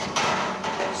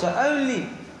 So only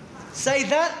say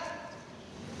that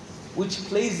which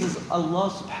pleases Allah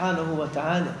subhanahu wa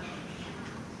ta'ala.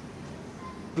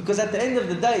 Because at the end of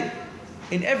the day,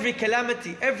 in every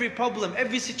calamity, every problem,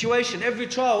 every situation, every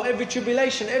trial, every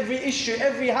tribulation, every issue,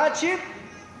 every hardship,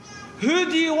 who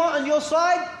do you want on your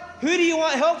side? Who do you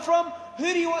want help from?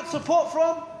 Who do you want support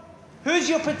from? Who's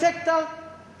your protector?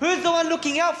 Who's the one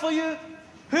looking out for you?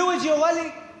 Who is your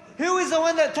wali? Who is the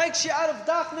one that takes you out of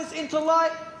darkness into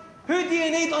light? Who do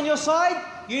you need on your side?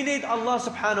 You need Allah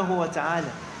subhanahu wa ta'ala.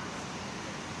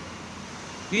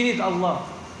 You need Allah.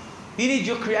 You need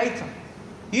your Creator.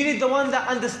 You need the one that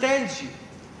understands you.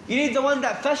 You need the one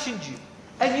that fashioned you.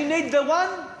 And you need the one,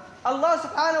 Allah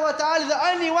subhanahu wa ta'ala, the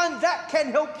only one that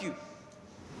can help you.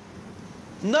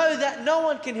 Know that no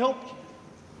one can help you.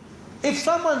 If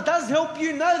someone does help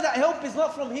you, know that help is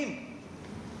not from him.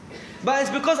 But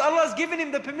it's because Allah has given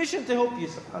him the permission to help you,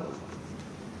 subhanAllah.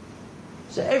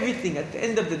 So everything at the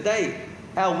end of the day,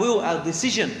 our will, our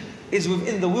decision is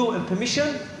within the will and permission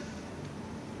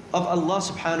of Allah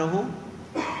subhanahu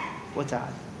wa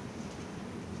ta'ala.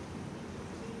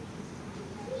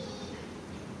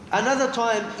 Another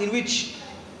time in which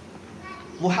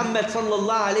Muhammad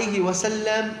sallallahu alayhi wa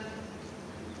sallam,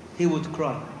 he would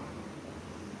cry.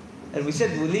 And we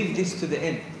said we'll leave this to the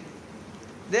end.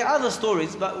 There are other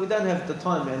stories, but we don't have the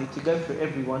time really to go through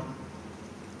everyone.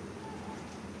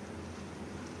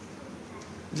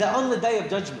 That on the Day of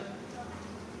Judgment,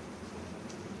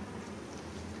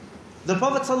 the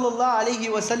Prophet sallallahu alayhi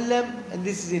wa sallam, and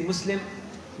this is in Muslim,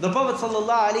 the Prophet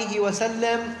sallallahu alayhi wa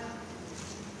sallam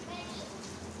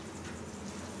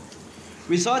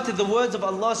recited the words of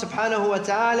Allah subhanahu wa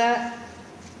ta'ala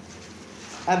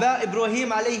about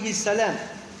Ibrahim alayhi salam,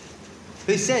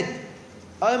 who said,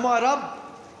 "O my Rabb,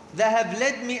 they have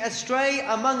led me astray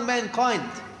among mankind.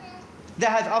 They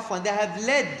have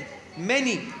led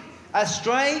many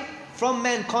astray from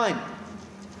mankind.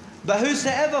 But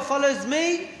whosoever follows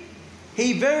me,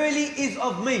 he verily is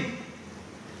of me."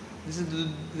 This is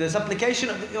the supplication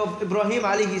of Ibrahim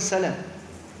alayhi salam.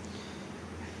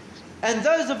 And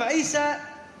those of Isa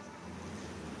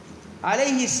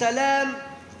alayhi salam,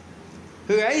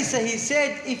 who Isa, he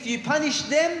said, if you punish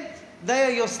them, they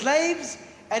are your slaves,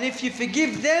 and if you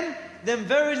forgive them, then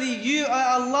verily you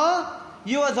are Allah,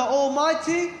 you are the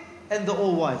Almighty and the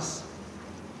All-Wise.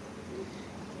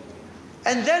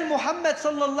 And then Muhammad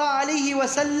sallallahu alayhi wa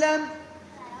sallam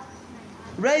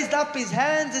raised up his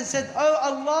hands and said, "Oh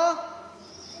Allah,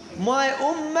 my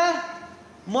ummah,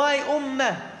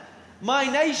 my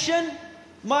nation,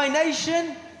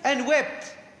 and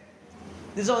wept."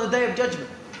 This is on the Day of Judgment.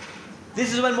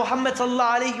 This is when Muhammad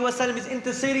sallallahu alayhi wa sallam is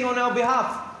interceding on our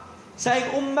behalf, saying,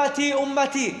 "Ummati,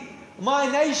 ummati, my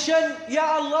nation,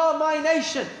 Ya Allah, my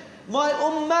nation, my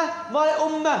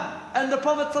ummah." And the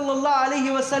Prophet sallallahu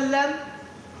alayhi wa sallam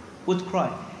would cry.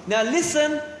 Now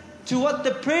listen to what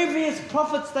the previous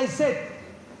prophets they said.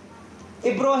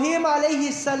 Ibrahim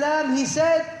alayhi salam, he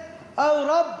said, "O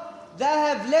Rabb, they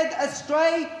have led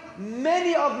astray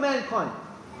many of mankind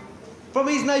from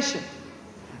his nation.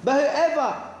 But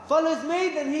whoever follows me,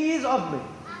 then he is of me."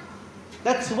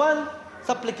 That's one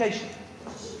supplication.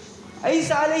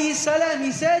 Isa alayhi salam,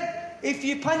 he said, if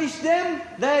you punish them,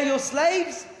 they are your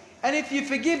slaves. And if you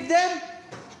forgive them,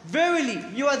 verily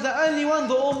you are the only one,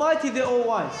 the Almighty, the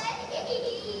All-Wise.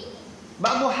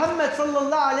 But Muhammad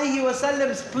sallallahu alayhi wa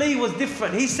sallam's plea was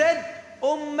different. He said,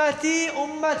 "Ummati,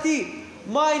 ummati,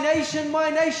 my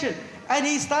nation. And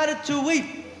he started to weep.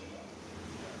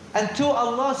 Until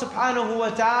Allah subhanahu wa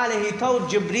ta'ala, he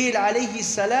told Jibreel alayhi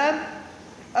salam,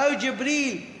 "O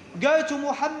Jibreel, go to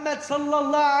Muhammad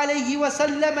sallallahu alayhi wa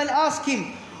sallam and ask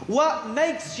him, what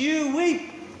makes you weep?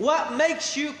 What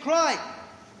makes you cry?"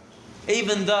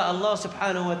 Even though Allah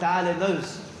subhanahu wa ta'ala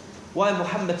knows why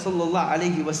Muhammad sallallahu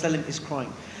alayhi wa sallam is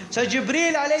crying. So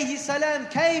Jibreel alayhi salam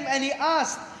came and he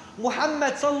asked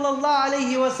Muhammad sallallahu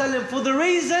alayhi wa sallam for the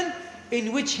reason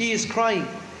in which he is crying.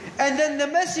 And then the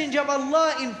Messenger of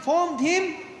Allah informed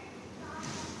him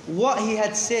what he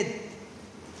had said,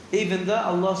 even though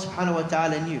Allah subhanahu wa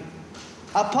ta'ala knew.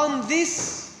 Upon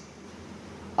this,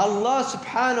 Allah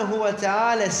subhanahu wa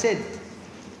ta'ala said,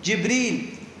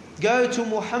 "Jibreel, go to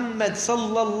Muhammad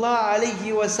sallallahu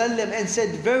alayhi wa sallam and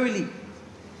said, verily,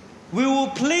 we will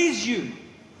please you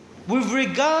with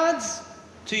regards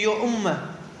to your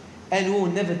ummah, and we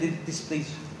will never displease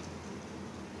you."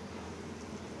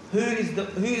 Who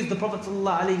is the Prophet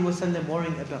sallallahu alayhi wa sallam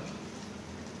worrying about?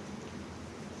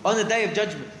 On the Day of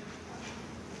Judgment.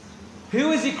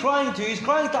 Who is he crying to? He's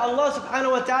crying to Allah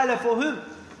subhanahu wa ta'ala for whom?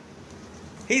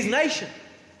 His nation,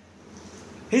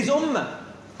 his ummah,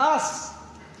 us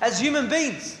as human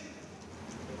beings.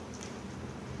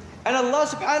 And Allah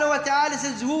subhanahu wa ta'ala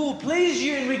says, "We will please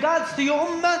you in regards to your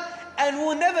ummah, and we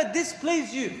will never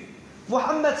displease you,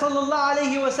 Muhammad sallallahu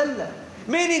alayhi wa sallam."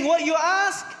 Meaning what you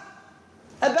ask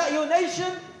about your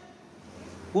nation,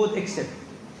 would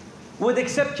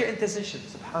accept your intercession,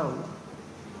 subhanAllah,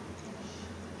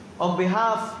 on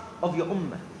behalf of your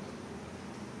ummah.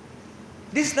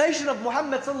 This nation of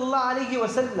Muhammad sallallahu alayhi wa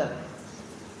sallam,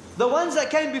 the ones that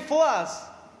came before us,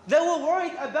 They were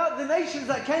worried about the nations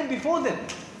that came before them.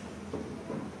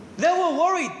 They were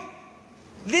worried.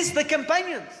 The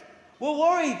companions were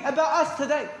worried about us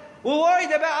today. We're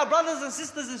worried about our brothers and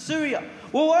sisters in Syria.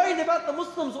 We're worried about the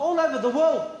Muslims all over the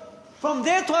world, from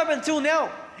their time until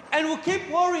now. And we'll keep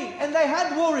worrying, and they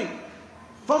had worry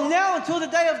from now until the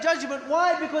day of judgment.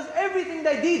 Why? Because everything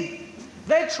they did,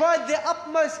 they tried their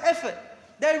utmost effort.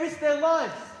 They risked their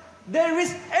lives. They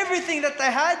risked everything that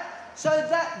they had, so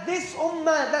that this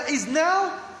ummah that is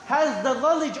now has the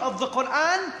knowledge of the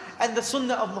Quran and the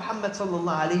Sunnah of Muhammad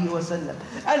sallallahu alaihi wasallam.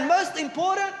 And most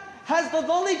important, has the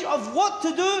knowledge of what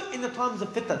to do in the times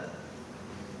of fitna.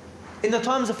 In the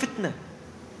times of fitna.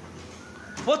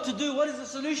 What to do, what is the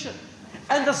solution?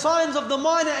 And the signs of the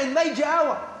minor and major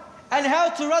hour. And how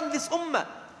to run this ummah.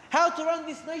 How to run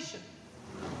this nation.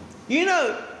 You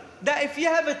know that if you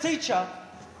have a teacher,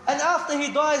 and after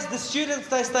he dies, the students,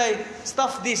 they say,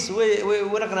 stuff this, we're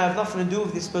not going to have nothing to do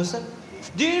with this person.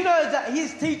 Do you know that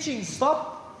his teaching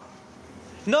stopped?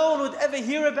 No one would ever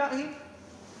hear about him.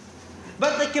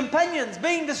 But the companions,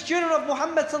 being the student of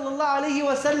Muhammad sallallahu alaihi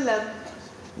wasallam,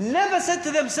 never said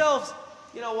to themselves,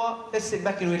 you know what, let's sit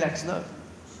back and relax. No.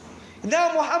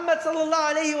 Now Muhammad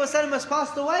sallallahu alaihi wasallam has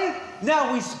passed away.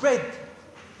 Now we spread.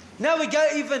 Now we go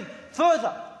even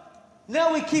further.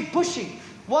 Now we keep pushing.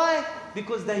 Why?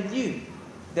 Because they knew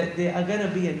that there are going to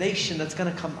be a nation that's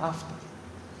going to come after.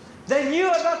 They knew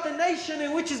about the nation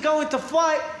in which is going to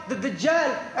fight the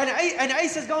Dajjal, and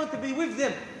Isa is going to be with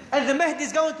them, and the Mahdi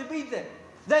is going to be there.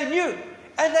 They knew.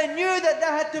 And they knew that they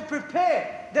had to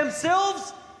prepare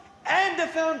themselves and the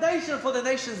foundation for the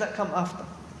nations that come after.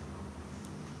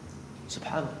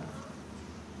 SubhanAllah.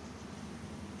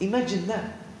 Imagine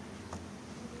that.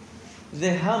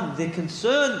 Their hum, their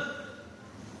concern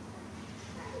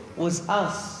was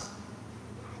us.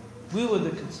 We were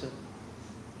the concern.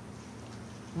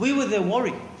 We were their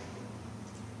worry.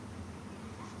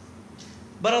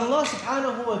 But Allah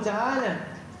subhanahu wa ta'ala,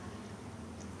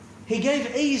 He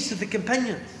gave ease to the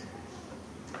companions.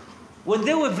 When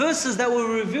there were verses that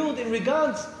were revealed in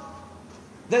regards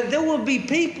that there will be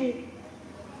people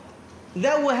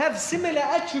that will have similar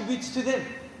attributes to them,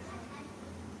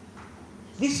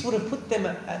 this would have put them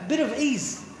a bit of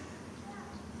ease,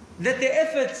 that their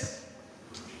efforts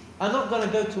are not going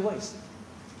to go to waste.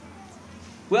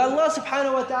 Where Allah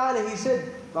subhanahu wa ta'ala, He said,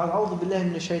 أعوذ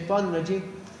بالله من الشيطان الرجيم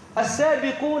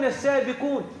السابقون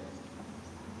السابقون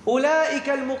أولئك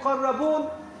المقربون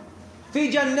في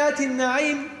جنات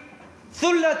النعيم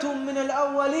ثلة من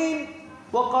الأولين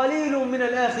وقليل من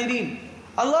الآخرين.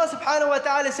 Allah subhanahu wa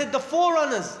ta'ala said the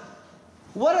forerunners.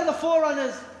 What are the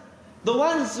forerunners? The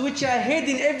ones which are ahead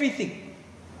in everything.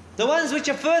 The ones which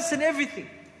are first in everything.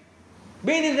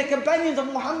 Meaning the companions of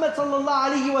Muhammad sallallahu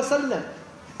alayhi wa sallam.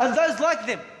 And those like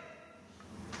them.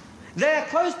 They are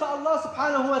close to Allah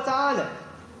subhanahu wa ta'ala.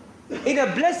 In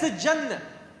a blessed Jannah.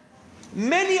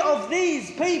 Many of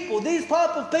these people, these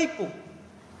type of people,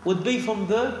 would be from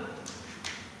the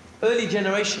early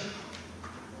generation.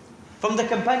 From the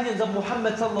companions of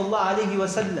Muhammad sallallahu alayhi wa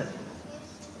sallam.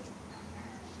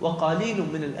 وَقَلِيلٌ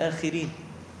مِّنَ الْآخِرِينَ.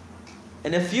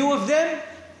 And a few of them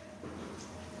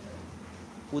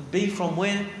would be from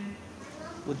where?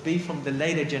 Would be from the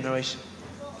later generation.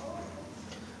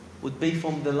 Would be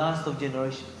from the last of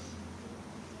generations.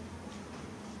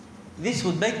 This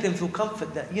would make them feel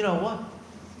comfort that, you know what?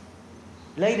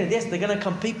 Later, yes, they're going to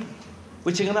come people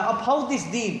which are going to uphold this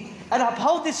deen and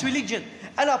uphold this religion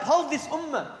and uphold this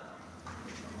ummah.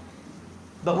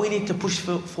 But we need to push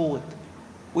forward.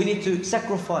 We need to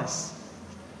sacrifice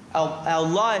our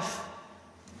life,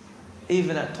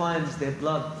 even at times their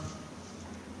blood,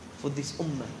 for this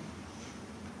ummah.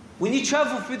 When you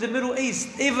travel through the Middle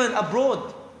East, even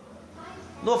abroad,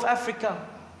 North Africa,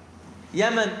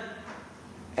 Yemen,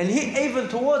 and even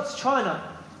towards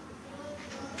China,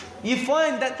 you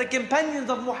find that the companions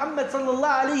of Muhammad sallallahu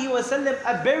alaihi wasallam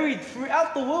are buried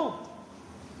throughout the world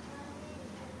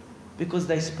because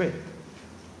they spread.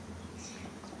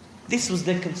 This was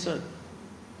their concern.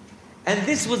 And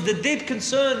this was the deep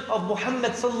concern of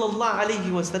Muhammad sallallahu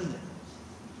alaihi wasallam.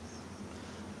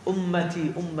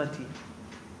 Ummati, ummati.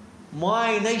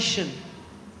 My nation.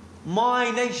 My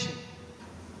nation.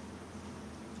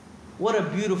 What a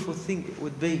beautiful thing it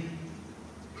would be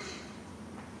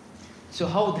to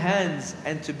hold hands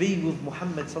and to be with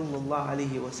Muhammad sallallahu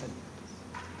alaihi wasallam.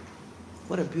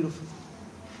 What a beautiful thing.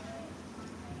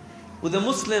 Well, the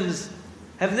Muslims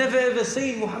have never ever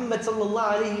seen Muhammad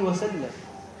sallallahu alaihi wasallam,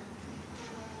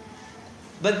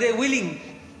 but they're willing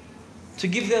to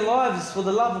give their lives for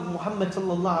the love of Muhammad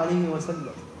sallallahu alaihi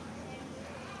wasallam.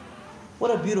 What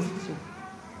a beautiful thing.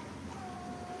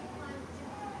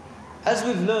 As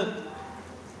we've learned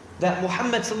that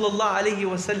Muhammad sallallahu alayhi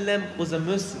wa sallam was a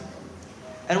mercy,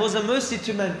 and was a mercy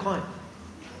to mankind.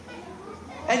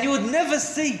 And you would never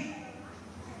see,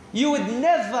 you would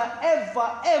never,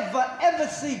 ever, ever, ever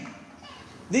see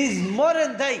these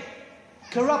modern day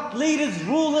corrupt leaders,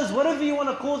 rulers, whatever you want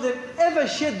to call them, ever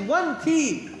shed one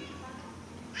tear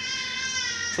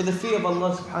for the fear of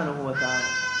Allah subhanahu wa ta'ala.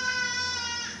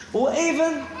 Or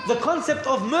even the concept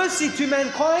of mercy to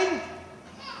mankind,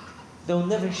 they'll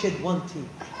never shed one tear.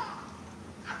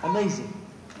 Amazing.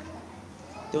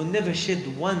 They'll never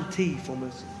shed one tear for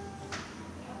mercy.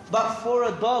 But for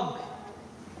a dog,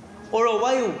 or a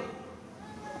whale,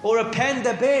 or a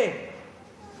panda bear,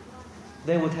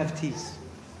 they would have tears.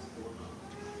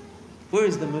 Where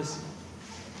is the mercy?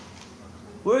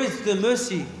 Where is the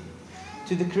mercy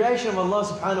to the creation of Allah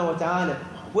subhanahu wa ta'ala?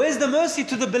 Where is the mercy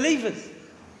to the believers?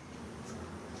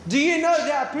 Do you know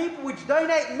there are people which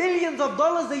donate millions of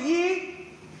dollars a year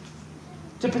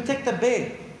to protect a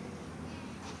bear?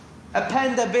 A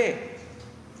panda bear.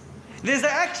 There's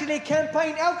actually a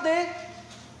campaign out there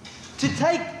to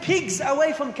take pigs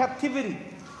away from captivity.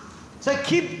 So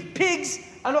pigs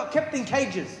are not kept in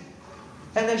cages.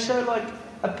 And they show like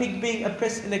a pig being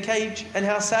oppressed in a cage and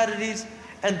how sad it is,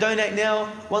 and donate now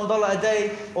 $1 a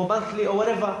day or monthly or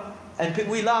whatever. And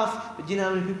we laugh, but do you know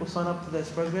how many people sign up to those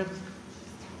programs?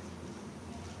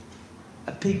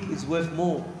 A pig is worth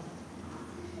more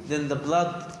than the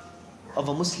blood of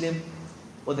a Muslim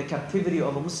or the captivity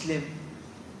of a Muslim.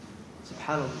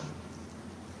 SubhanAllah.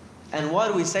 And why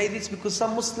do we say this? Because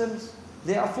some Muslims,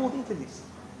 they are fooled into this.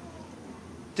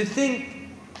 To think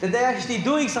that they're actually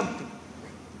doing something.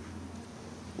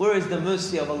 Where is the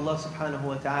mercy of Allah subhanahu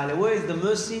wa ta'ala? Where is the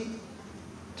mercy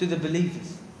to the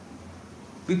believers?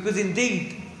 Because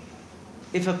indeed,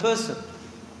 if a person,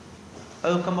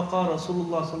 أو كما قال رسول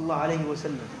الله صلى الله عليه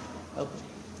وسلم,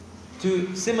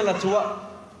 similar to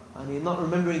what? I'm not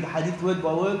remembering the hadith word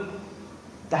by word.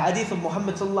 The hadith of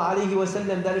Muhammad صلى الله عليه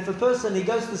وسلم, that if a person he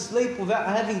goes to sleep without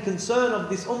having concern of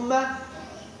this ummah,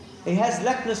 he has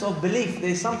lackness of belief.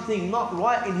 There's something not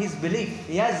right in his belief.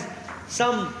 He has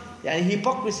some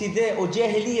hypocrisy there or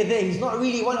jahiliyyah there. He's not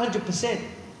really 100%.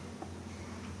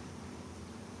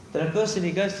 That a person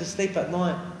he goes to sleep at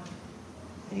night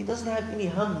and he doesn't have any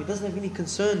hum, he doesn't have any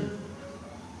concern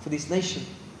for this nation,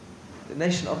 the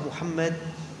nation of Muhammad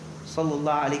sallallahu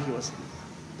alayhi wa sallam.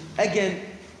 Again,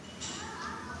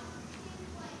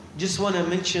 just want to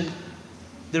mention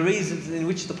the reasons in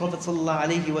which the Prophet sallallahu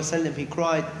alayhi wa sallam he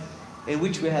cried, in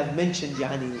which we have mentioned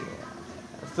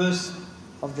first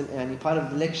of the part of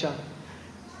the lecture,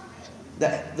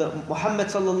 that the Muhammad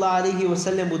sallallahu alayhi wa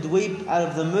sallam would weep out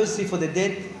of the mercy for the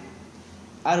dead,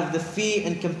 out of the fear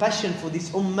and compassion for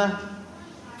this ummah,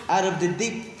 out of the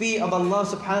deep fear of Allah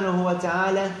subhanahu wa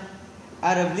ta'ala,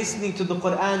 out of listening to the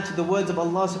Quran, to the words of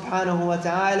Allah subhanahu wa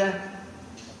ta'ala,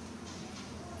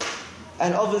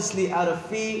 and obviously out of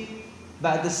fear,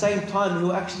 but at the same time he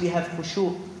will actually have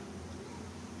khushu'.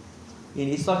 And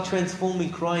it's like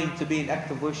transforming crying to be an act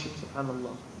of worship,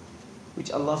 subhanAllah, which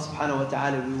Allah subhanahu wa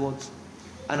ta'ala rewards.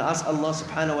 And ask Allah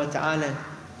subhanahu wa ta'ala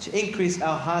to increase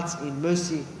our hearts in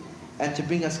mercy and to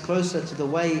bring us closer to the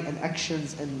way and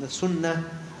actions and the sunnah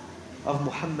of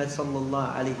Muhammad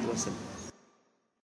sallallahu alayhi wa sallam.